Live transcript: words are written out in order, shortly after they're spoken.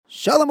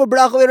Shalom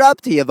u'bracha, we're up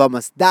to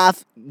Yevamos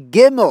Daf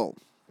Gimel.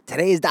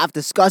 Today's daf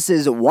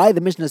discusses why the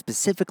Mishnah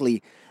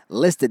specifically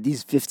listed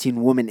these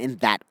 15 women in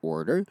that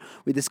order.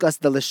 We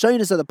discussed the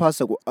Lashonis of the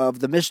pasuk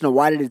of the Mishnah.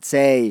 Why did it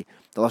say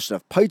the Lashon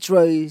of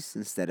Paitros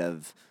instead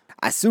of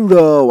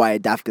Asura? Why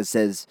Dafka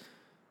says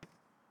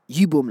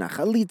Yibum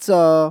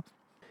Nachalitza.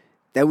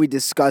 Then we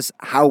discuss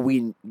how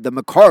the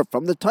Makar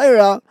from the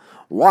Torah,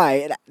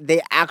 why they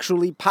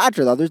actually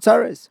patra the other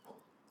Tzaras.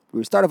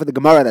 We start off with the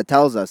Gemara that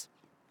tells us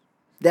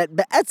that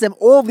be'etzem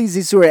all of these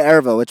Isurei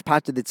Erva, which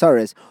patra the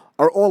Tzaras,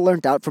 are all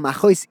learnt out from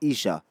Achois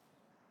Isha,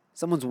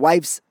 someone's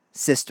wife's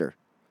sister.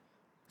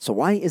 So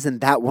why isn't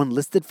that one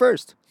listed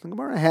first? The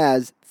Gemara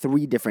has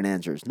three different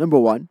answers. Number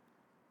one,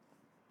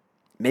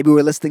 maybe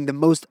we're listing the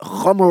most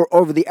chomer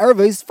over the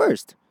Ervas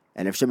first.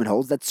 And if Shimon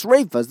holds that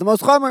Sreifa is the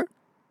most chomer,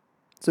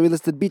 so we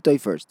listed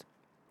Bitoy first.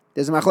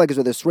 There's a machlekes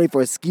whether Sreifa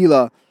or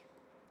Skila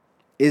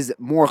is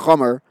more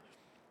chomer.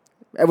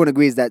 Everyone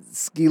agrees that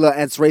Skila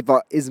and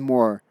Sreifa is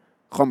more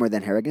chomer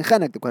than Hereg and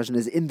Chenek. The question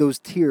is, in those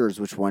tiers,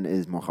 which one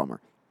is more chomer?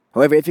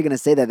 However, if you're going to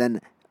say that, then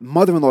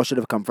mother-in-law should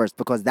have come first,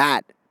 because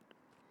that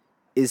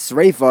is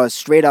Sreifa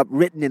straight up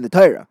written in the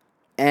Torah.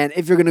 And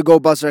if you're going to go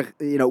basar,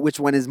 which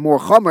one is more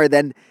chomer,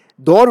 then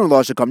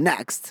daughter-in-law should come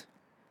next.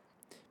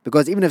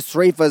 Because even if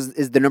Sreifa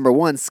is the number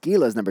one,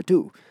 Skila is number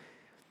two.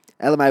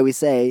 Elamai, we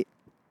say,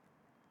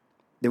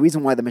 the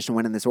reason why the Mishnah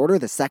went in this order,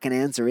 the second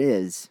answer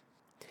is,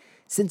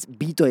 since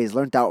Bitoy is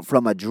learnt out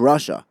from a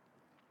drasha,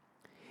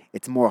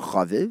 it's more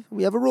chaviv.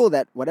 We have a rule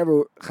that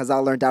whatever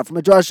Chazal learnt out from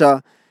a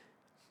drasha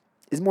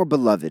is more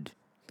beloved.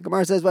 The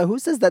Gemara says, well, who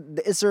says that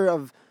the Isser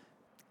of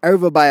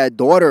Erva by a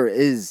daughter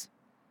is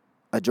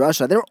a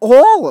drasha? They're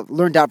all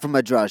learned out from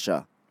a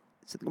drasha.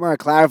 So the Gemara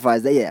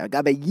clarifies that,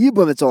 Gabe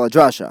Yibum, it's all a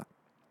drasha.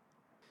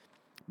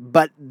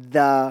 But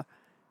the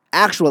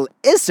actual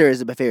Isser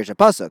is a Beferish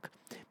Pasuk.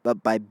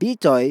 But by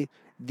Bitoy,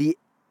 the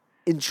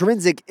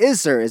intrinsic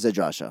Isser is a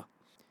drasha.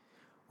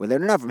 We're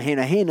learning out from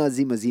Hena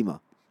Zima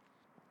Zima.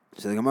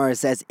 So the Gemara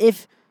says,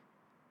 if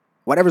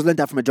whatever's learned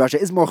out from a drasha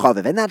is more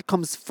chaviv, and that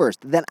comes first,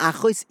 then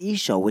Achois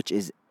Isha, which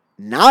is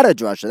not a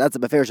drasha, that's a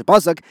Beferish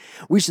Pasuk,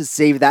 we should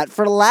save that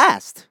for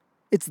last.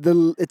 It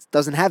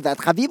doesn't have that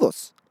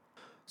chavivos.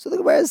 So the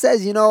Gemara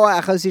says,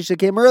 Achois Isha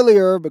came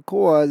earlier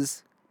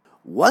because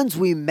once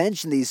we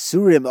mention the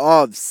surim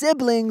of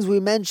siblings, we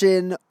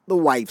mention the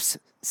wife's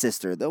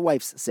sister, the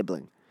wife's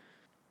sibling.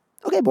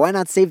 Okay, but why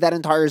not save that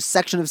entire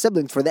section of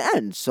siblings for the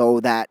end,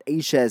 so that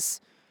Ishes,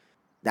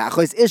 the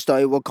Achois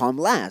Ishtoi, will come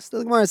last?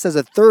 The Gemara says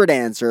a third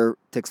answer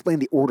to explain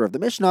the order of the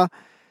Mishnah,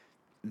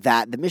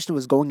 that the Mishnah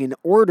was going in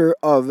order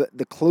of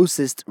the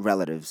closest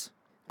relatives.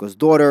 It goes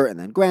daughter and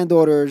then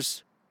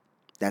granddaughters.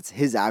 That's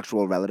his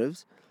actual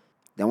relatives.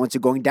 Then once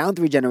you're going down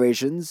 3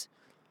 generations,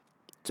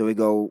 so we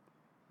go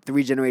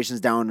 3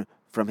 generations down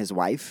from his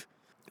wife.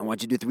 And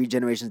once you do 3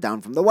 generations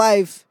down from the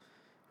wife,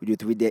 we do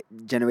 3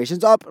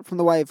 generations up from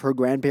the wife, her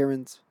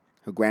grandparents,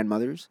 her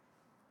grandmothers.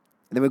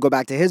 And then we go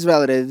back to his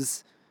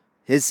relatives,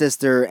 his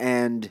sister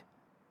and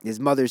his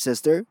mother's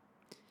sister.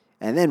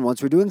 And then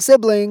once we're doing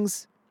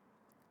siblings,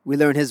 we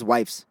learn his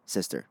wife's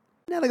sister.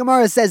 Now the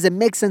Gemara says it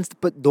makes sense to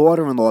put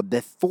daughter-in-law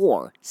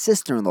before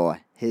sister-in-law,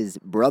 his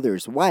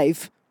brother's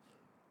wife,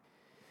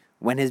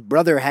 when his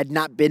brother had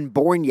not been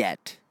born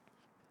yet.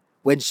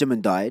 When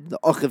Shimon died, the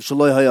Achiv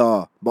Shaloi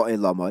Haya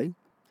Ba'elamai,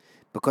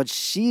 because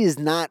she is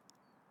not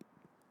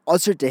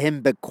usher to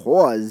him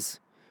because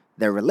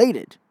they're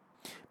related.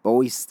 But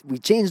we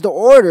changed the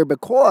order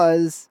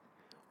because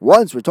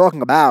once we're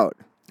talking about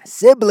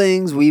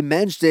siblings, we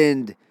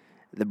mentioned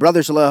the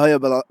brother Shaloi Haya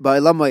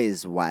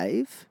Ba'elamai's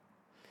wife,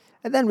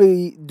 and then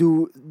we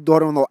do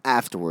daughter-in-law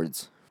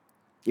afterwards,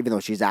 even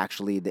though she's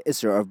actually the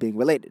Isser of being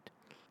related.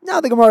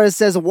 Now the Gemara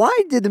says, why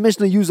did the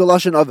Mishnah use a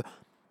lashon of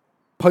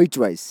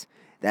Paitros?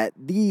 That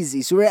these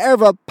Isurei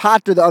Erva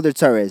patra the other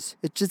tzares.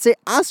 It should say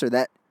Aser,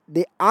 that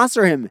they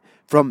Aser him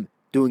from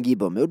doing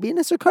Yibum. It would be an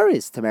Isser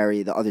Karis to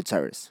marry the other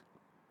tzares.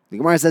 The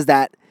Gemara says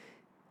that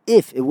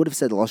if it would have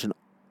said the lashon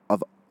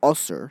of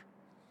Aser,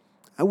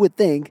 I would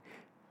think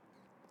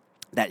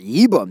that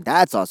Yibum,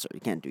 that's Aser. You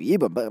can't do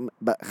Yibum.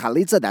 But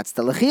Chalitza, that's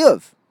still a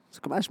Chiyuv.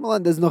 So Kamash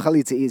Malan, there's no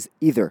Chalitza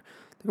either.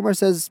 The Gemara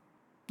says,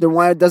 then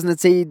why doesn't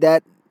it say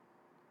that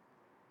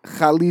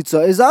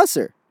Chalitza is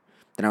Aser?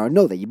 Then I would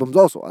know that Yibum is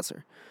also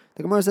Aser.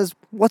 The Gemara says,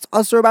 what's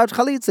Asr about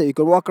Chalitza? You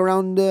could walk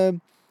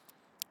around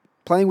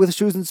playing with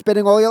shoes and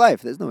spitting all your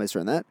life. There's no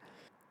Isra in that.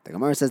 The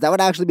Gemara says that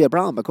would actually be a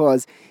problem,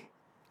 because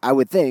I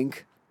would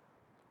think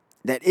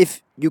that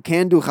if you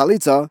can do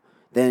Chalitza,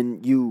 then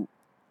you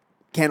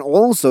can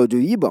also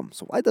do Yibum.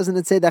 So why doesn't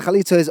it say that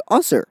Chalitza is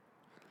Asr?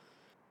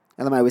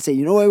 And I would say,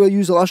 why we'll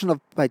use a lashon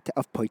of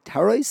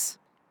Paitaros?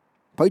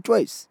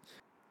 Paitros.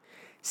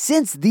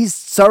 Since these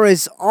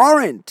tzares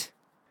aren't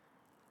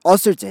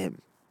Asr to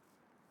him,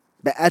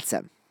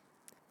 be'etzem,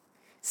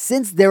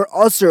 since they're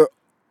also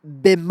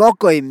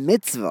b'mokoi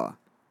mitzvah,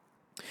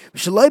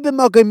 shaloi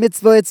b'mokoi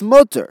mitzvah, it's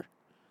motor.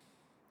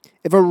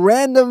 If a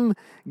random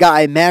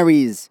guy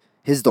marries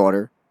his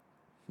daughter,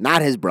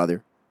 not his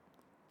brother,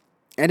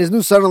 and his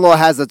new son-in-law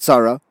has a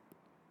tzara,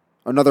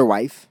 another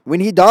wife,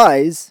 when he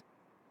dies,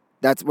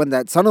 that's when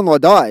that son-in-law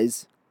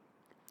dies,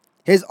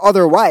 his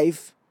other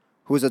wife,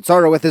 who's a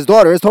tzara with his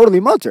daughter, is totally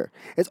mutter.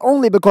 It's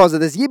only because of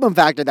this yibum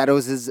factor that it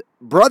was his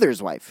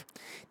brother's wife.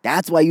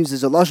 That's why he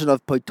uses a lashon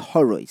of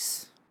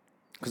poitorois.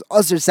 Because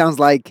usher sounds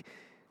like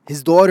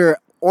his daughter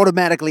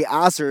automatically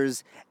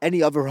asers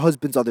any of her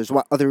husband's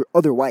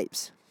other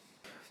wives.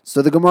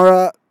 So the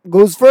Gemara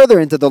goes further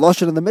into the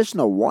lashon of the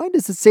Mishnah. Why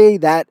does it say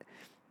that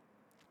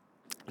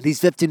these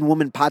 15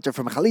 women pater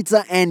from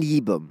chalitza and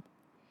yibum?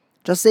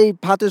 Just say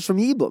paters from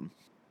yibum.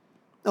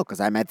 No, because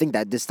I might think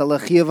that there's still a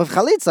chiyuv of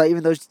chalitza,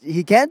 even though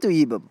he can't do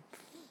yibum.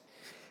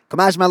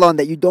 Kamash malon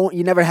that you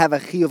never have a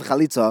chiyuv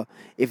chalitza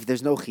if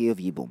there's no chiyuv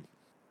yibum.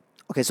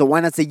 Okay, so why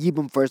not say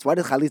yibum first? Why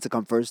did chalitza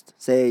come first?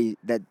 Say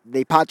that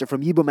they pater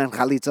from yibum and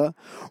chalitza,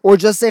 or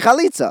just say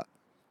chalitza,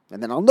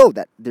 and then I'll know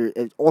that there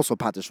also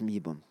paters from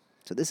yibum.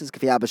 So this is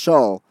Kafi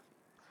Abishal,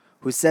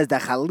 who says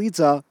that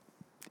chalitza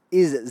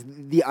is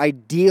the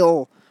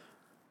ideal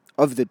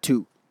of the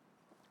two.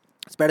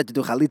 It's better to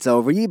do chalitza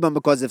over yibum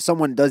because if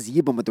someone does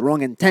yibum with the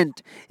wrong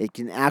intent, it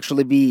can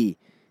actually be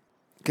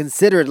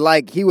considered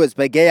like he was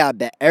begeya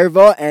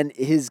be'erva and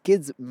his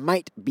kids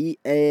might be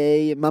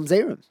a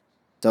mamzerim.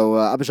 So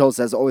Abishol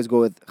says always go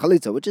with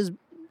chalitza, which is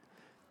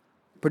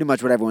pretty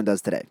much what everyone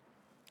does today.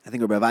 I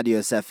think Rabbi Ovadia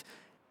Yosef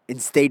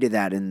instated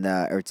that in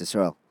Eretz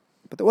Yisrael.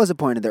 But there was a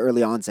point in the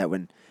early onset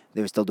when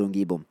they were still doing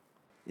yibum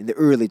in the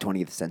early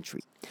 20th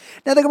century.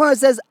 Now the Gemara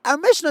says, our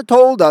Mishnah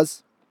told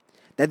us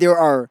that there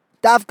are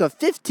Davka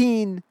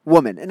 15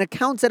 women, and it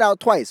counts it out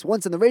twice.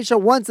 Once in the ratio,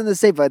 once in the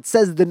Seifa. It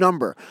says the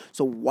number.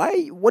 So what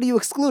are you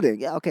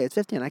excluding? Yeah, okay, it's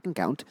 15, I can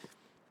count.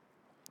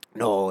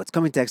 No, it's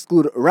coming to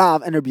exclude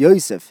Rav and Rabbi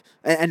Yosef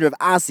and Rav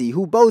Asi,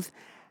 who both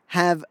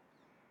have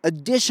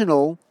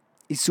additional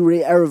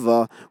Isurei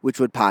Erva, which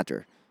would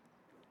pater.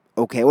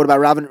 Okay, what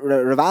about Rav and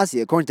Rav Asi?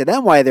 According to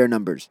them, why are there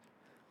numbers?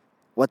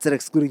 What's it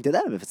excluding to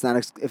them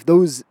if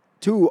those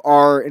two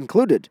are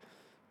included?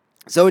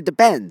 So it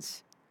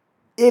depends.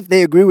 If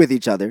they agree with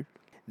each other,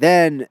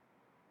 then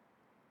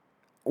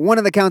one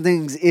of the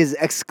countings is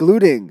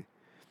excluding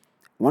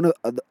one of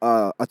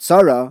a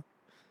tzara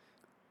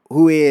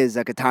who is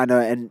a katana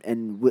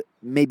and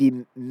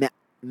maybe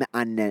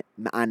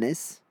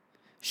me'anis.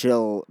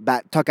 She'll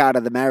tuck out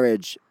of the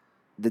marriage,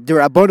 the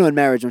dirabono in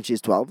marriage when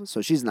she's 12,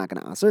 so she's not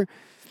going to ask her.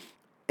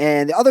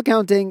 And the other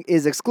counting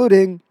is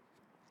excluding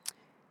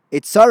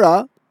a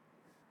tzara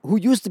who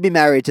used to be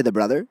married to the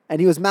brother, and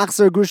he was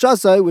machzer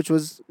grushasai, which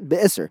was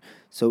be'isr.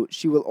 So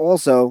she will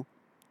also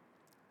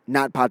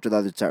not pater the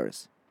other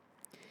tzaras.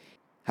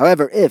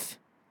 However, if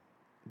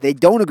they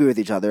don't agree with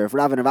each other, if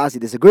Rav and Rav Asi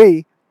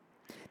disagree,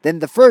 then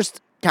the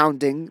first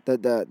counting,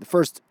 the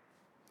first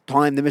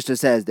time the Mishnah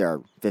says there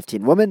are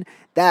 15 women,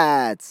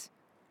 that's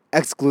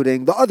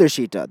excluding the other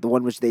shita, the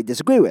one which they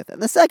disagree with.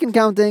 And the second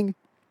counting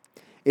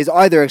is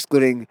either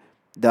excluding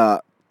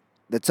the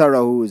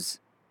tzara who's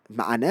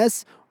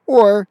ma'anes,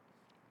 or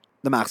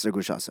the Machzer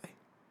Gushasai.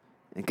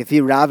 And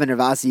Kafi Rav and Rav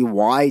Asi,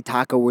 why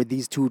Taka were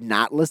these two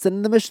not listed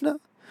in the Mishnah?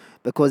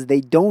 Because they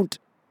don't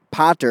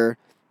pater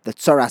the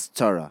Tzaras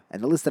Tzara.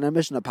 And the list in our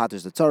Mishnah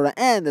paters the Tzara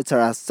and the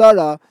Tzaras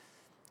Tzara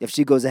if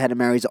she goes ahead and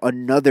marries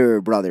another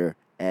brother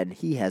and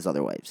he has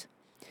other wives.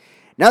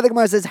 Now the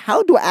Gemara says,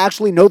 how do I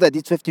actually know that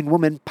these 15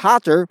 women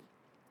pater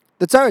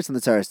the Tzaras and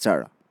the Tzaras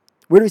Tzara?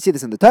 Where do we see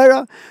this in the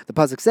Torah? The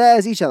pasuk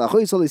says, Isha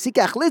lachoy soli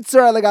sikach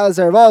litzra legal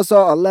zervaso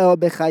aleho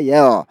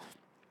bechayeo.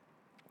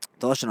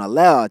 The Lashon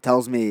Aleha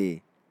tells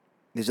me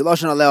there's a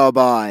Lashon Aleha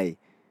by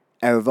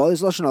Erva,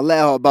 there's a Lashon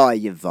Aleha by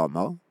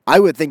Yevama. I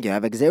would think you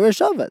have a Gzeira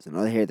Shavas. And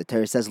over here the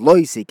Torah says Lo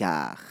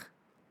Yisikach.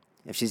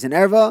 If she's an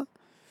Erva,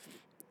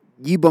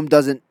 Yibum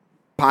doesn't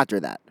pater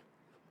that.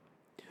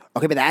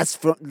 Okay, but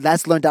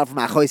that's learned out from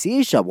Achois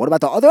Isha. What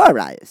about the other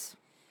Arayas?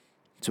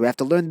 So we have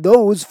to learn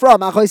those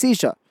from Achois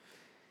Isha.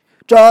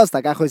 Just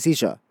like Achois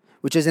Isha,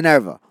 which is an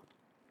Erva.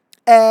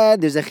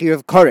 And there's a Chir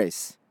of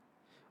Kores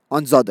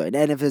on Zodor.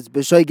 And if it's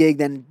B'shoigig,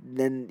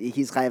 then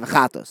he's Chayav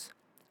Chatos.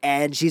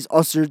 And she's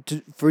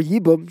ushered for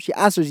Yibum. She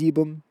asers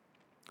Yibum.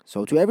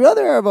 So to every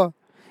other Erva.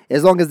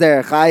 As long as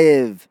they're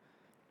Chayav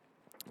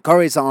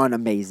Kores on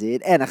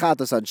Amazid and a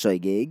Chatos on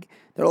Shoigig,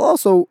 they'll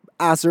also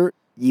aser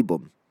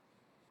Yibum.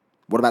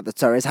 What about the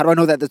Tzaras? How do I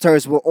know that the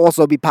Tzaras will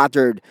also be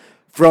patered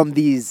from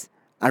these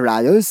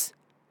Arayos?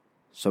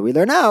 So we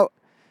learn out,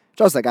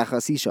 just like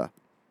Achas Isha.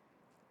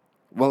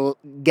 We'll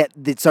get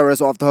the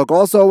Tzaras off the hook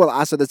also. We'll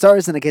ask for the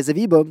Tzaras in the case of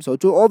Yibum. So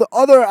to all the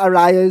other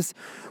Arayas,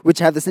 which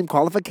have the same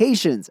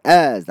qualifications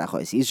as the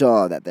Achos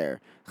Isha, that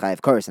they're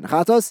Chayav Kores and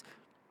Chatos,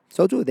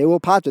 so too, they will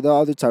pater the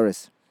other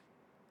Tzaras.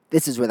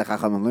 This is where the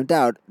Chachamim learned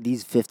out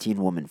these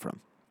 15 women from.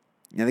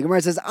 Now the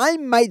Gemara says, I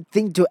might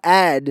think to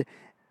add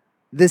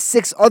the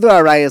 6 other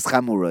Arayas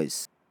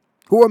Chamuros,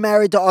 who are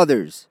married to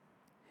others.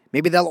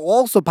 Maybe they'll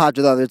also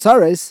pater the other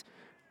Tzaras,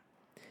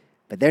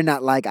 but they're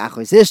not like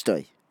Achos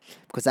Ishtoi.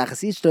 Because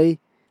Achos Ishtoi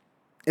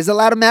is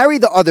allowed to marry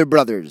the other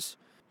brothers,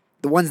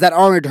 the ones that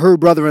aren't her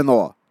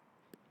brother-in-law.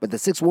 But the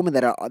 6 women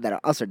that are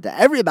ushered to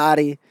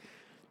everybody,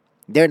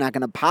 they're not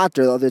going to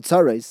pater the other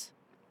tzaras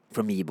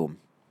from Yibum.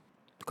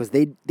 Because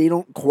they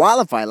don't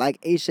qualify like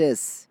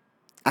Eshes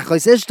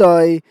Achos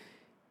ishtoi,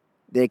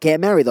 they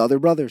can't marry the other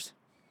brothers.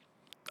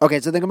 Okay,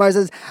 so the Gemara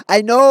says,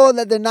 I know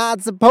that they're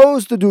not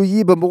supposed to do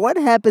Yibam, but what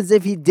happens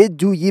if he did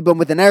do Yibam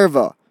with an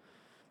Erva?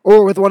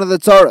 Or with one of the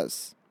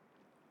Tzoras?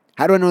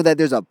 How do I know that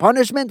there's a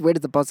punishment? Where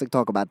does the Pasuk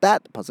talk about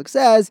that? The Pasuk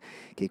says,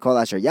 Ki kol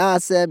asher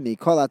yasem, mi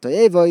kol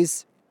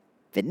atoyevois,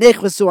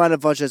 v'nichvasu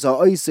anafoshes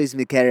ha'oisois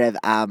mikerev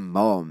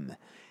amom.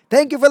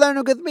 Thank you for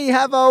learning with me.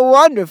 Have a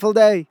wonderful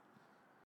day.